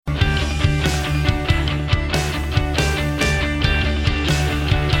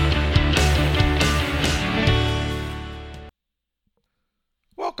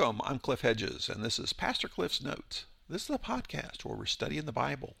Welcome, I'm Cliff Hedges, and this is Pastor Cliff's Notes. This is a podcast where we're studying the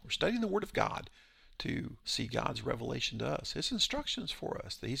Bible. We're studying the Word of God to see God's revelation to us, His instructions for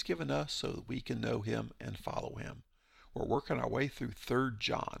us that He's given us so that we can know Him and follow Him. We're working our way through 3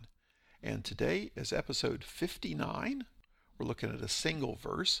 John, and today is episode 59. We're looking at a single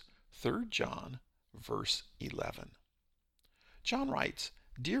verse, 3 John, verse 11. John writes,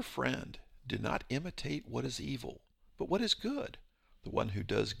 "Dear friend, do not imitate what is evil, but what is good. The one who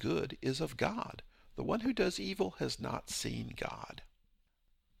does good is of God. The one who does evil has not seen God."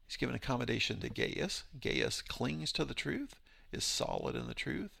 He's given a commendation to Gaius. Gaius clings to the truth, is solid in the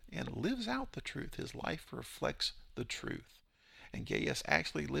truth, and lives out the truth. His life reflects the truth. And Gaius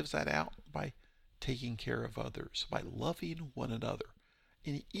actually lives that out by taking care of others, by loving one another.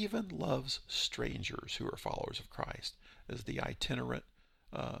 And he even loves strangers who are followers of Christ. As the itinerant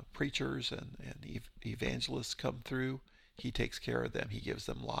preachers and evangelists come through, he takes care of them. He gives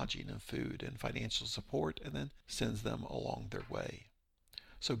them lodging and food and financial support and then sends them along their way.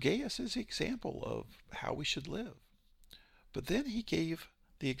 So Gaius is the example of how we should live. But then he gave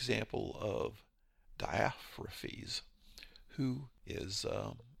the example of Diotrephes, who is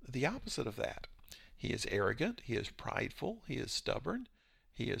the opposite of that. He is arrogant, he is prideful, he is stubborn,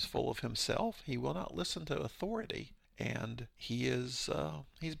 he is full of himself, he will not listen to authority, and he's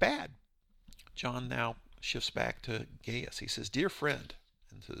bad. John now shifts back to Gaius. He says, "Dear friend,"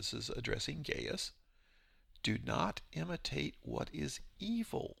 and so this is addressing Gaius, "do not imitate what is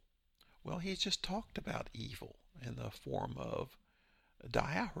evil." Well, he's just talked about evil in the form of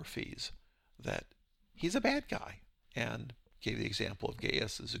Diotrephes, that he's a bad guy, and gave the example of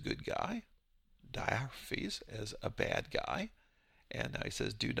Gaius as a good guy, Diotrephes as a bad guy, and now he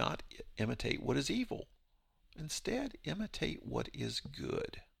says, do not imitate what is evil. Instead, imitate what is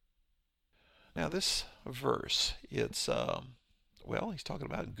good. Now this verse, it's, he's talking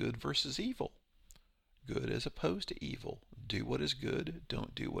about good versus evil. Good as opposed to evil. Do what is good,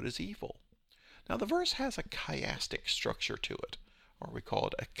 don't do what is evil. Now the verse has a chiastic structure to it, or we call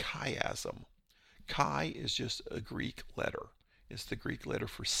it a chiasm. Chi is just a Greek letter. It's the Greek letter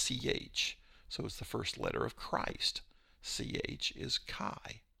for CH, so it's the first letter of Christ. CH is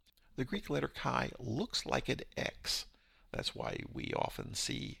chi. The Greek letter chi looks like an X. That's why we often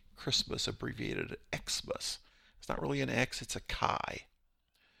see Christmas abbreviated Xmas. It's not really an X, it's a chi.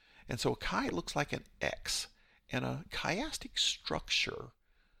 And so a chi looks like an X. And a chiastic structure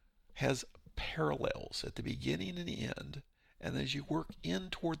has parallels at the beginning and the end. And as you work in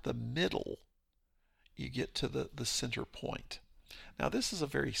toward the middle, you get to the center point. Now this is a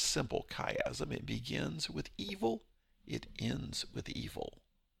very simple chiasm. It begins with evil, it ends with evil.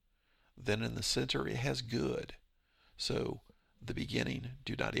 Then in the center it has good. So the beginning,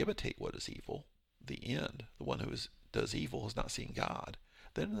 do not imitate what is evil. The end, the one who does evil has not seen God.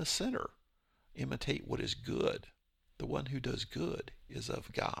 Then in the center, imitate what is good. The one who does good is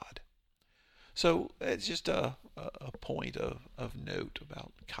of God. So it's just a point of note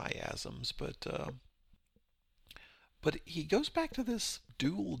about chiasms, but he goes back to this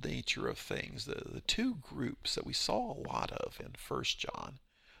dual nature of things, the two groups that we saw a lot of in 1 John,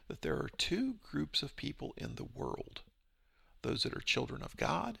 that there are two groups of people in the world. Those that are children of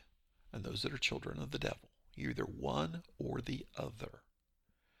God and those that are children of the devil. You're either one or the other.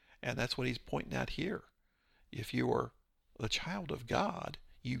 And that's what he's pointing out here. If you are the child of God,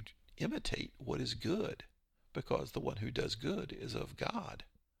 you imitate what is good, because the one who does good is of God.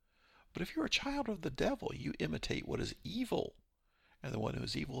 But if you're a child of the devil, you imitate what is evil, and the one who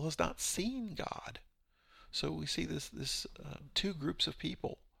is evil has not seen God. So we see this two groups of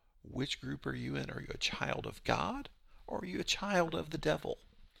people. Which group are you in? Are you a child of God, or are you a child of the devil?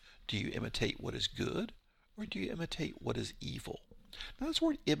 Do you imitate what is good, or do you imitate what is evil? Now this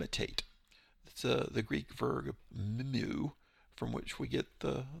word imitate, it's the Greek verb mimou, from which we get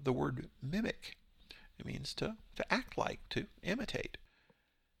the word mimic. It means to act like, to imitate.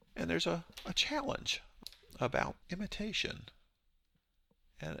 And there's a challenge about imitation,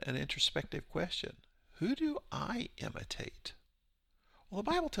 and an introspective question. Who do I imitate? Well,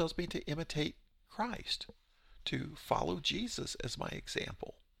 the Bible tells me to imitate Christ, to follow Jesus as my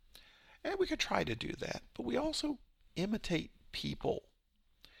example. And we could try to do that, but we also imitate people.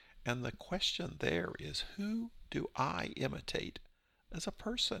 And the question there is, who do I imitate as a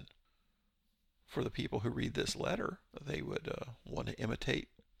person? For the people who read this letter, they would want to imitate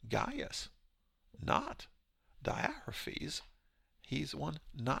Gaius, not Diotrephes. He's one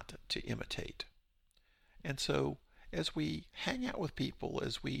not to imitate. And so as we hang out with people,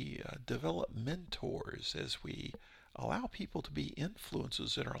 as we develop mentors, as we allow people to be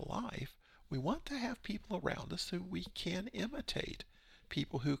influences in our life, we want to have people around us who we can imitate,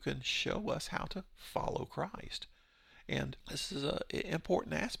 people who can show us how to follow Christ. And this is an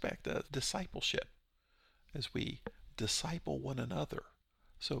important aspect of discipleship as we disciple one another.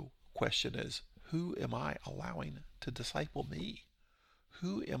 So question is, who am I allowing to disciple me?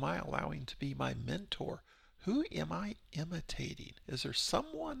 Who am I allowing to be my mentor? Who am I imitating? Is there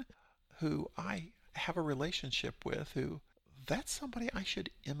someone who I have a relationship with who that's somebody I should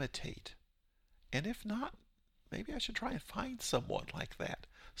imitate? And if not, maybe I should try and find someone like that,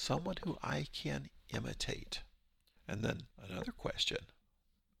 someone who I can imitate. And then another question,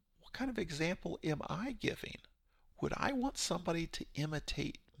 what kind of example am I giving? Would I want somebody to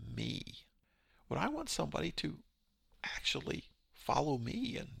imitate me? Would I want somebody to actually follow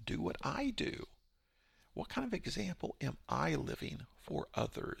me and do what I do? What kind of example am I living for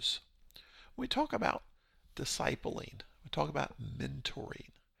others? When we talk about discipling, we talk about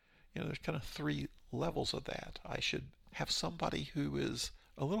mentoring. There's kind of three levels of that. I should have somebody who is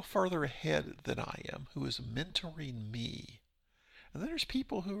a little further ahead than I am, who is mentoring me. And then there's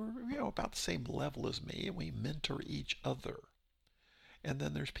people who are, about the same level as me, and we mentor each other. And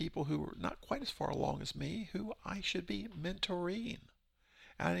then there's people who are not quite as far along as me, who I should be mentoring.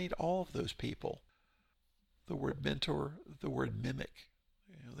 And I need all of those people. The word mentor, the word mimic,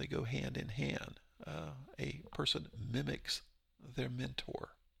 they go hand in hand. A person mimics their mentor.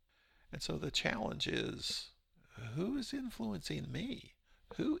 And so the challenge is, who is influencing me?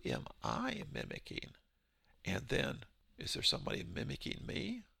 Who am I mimicking? And then, is there somebody mimicking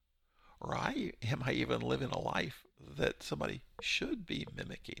me? Or am I even living a life that somebody should be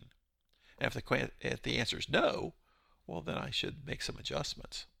mimicking? And if the answer is no, well, then I should make some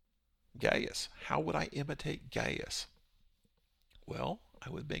adjustments. Gaius, how would I imitate Gaius? Well, I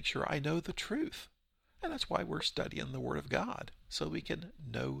would make sure I know the truth. And that's why we're studying the Word of God, so we can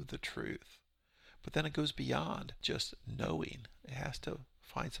know the truth. But then it goes beyond just knowing. It has to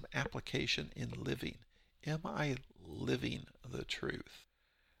find some application in living. Am I living the truth?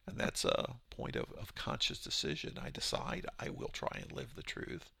 And that's a point of conscious decision. I decide I will try and live the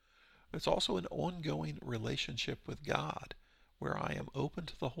truth. It's also an ongoing relationship with God, where I am open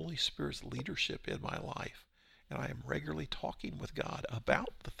to the Holy Spirit's leadership in my life, and I am regularly talking with God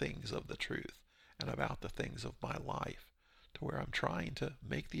about the things of the truth and about the things of my life, to where I'm trying to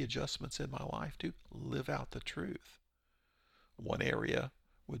make the adjustments in my life to live out the truth. One area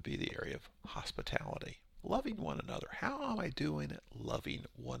would be the area of hospitality, loving one another. How am I doing at loving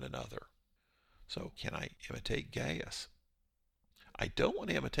one another? So can I imitate Gaius? I don't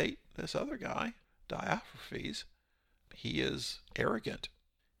want to imitate this other guy, Diotrephes. He is arrogant.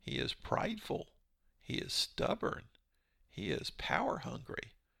 He is prideful. He is stubborn. He is power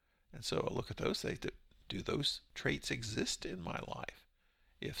hungry. And so I look at those things. Do those traits exist in my life?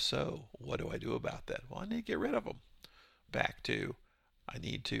 If so, what do I do about that? Well, I need to get rid of them. Back to, I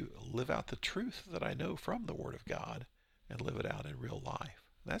need to live out the truth that I know from the Word of God and live it out in real life.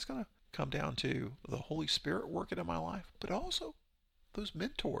 And that's going to come down to the Holy Spirit working in my life, but also those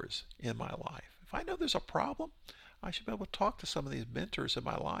mentors in my life. If I know there's a problem, I should be able to talk to some of these mentors in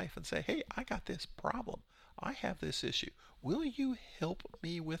my life and say, hey, I got this problem. I have this issue. Will you help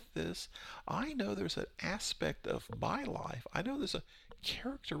me with this? I know there's an aspect of my life. I know there's a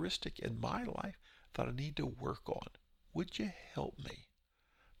characteristic in my life that I need to work on. Would you help me?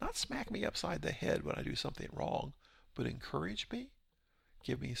 Not smack me upside the head when I do something wrong, but encourage me,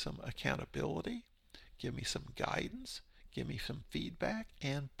 give me some accountability, give me some guidance, give me some feedback,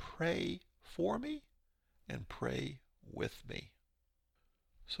 and pray for me and pray with me.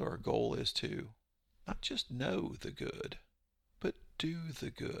 So our goal is to not just know the good, but do the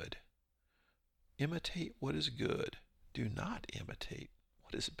good. Imitate what is good. Do not imitate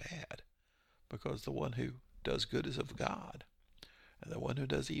what is bad, because the one who does good is of God, and the one who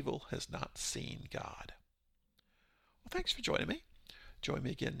does evil has not seen God. Well, thanks for joining me. Join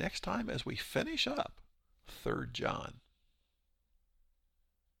me again next time as we finish up 3 John.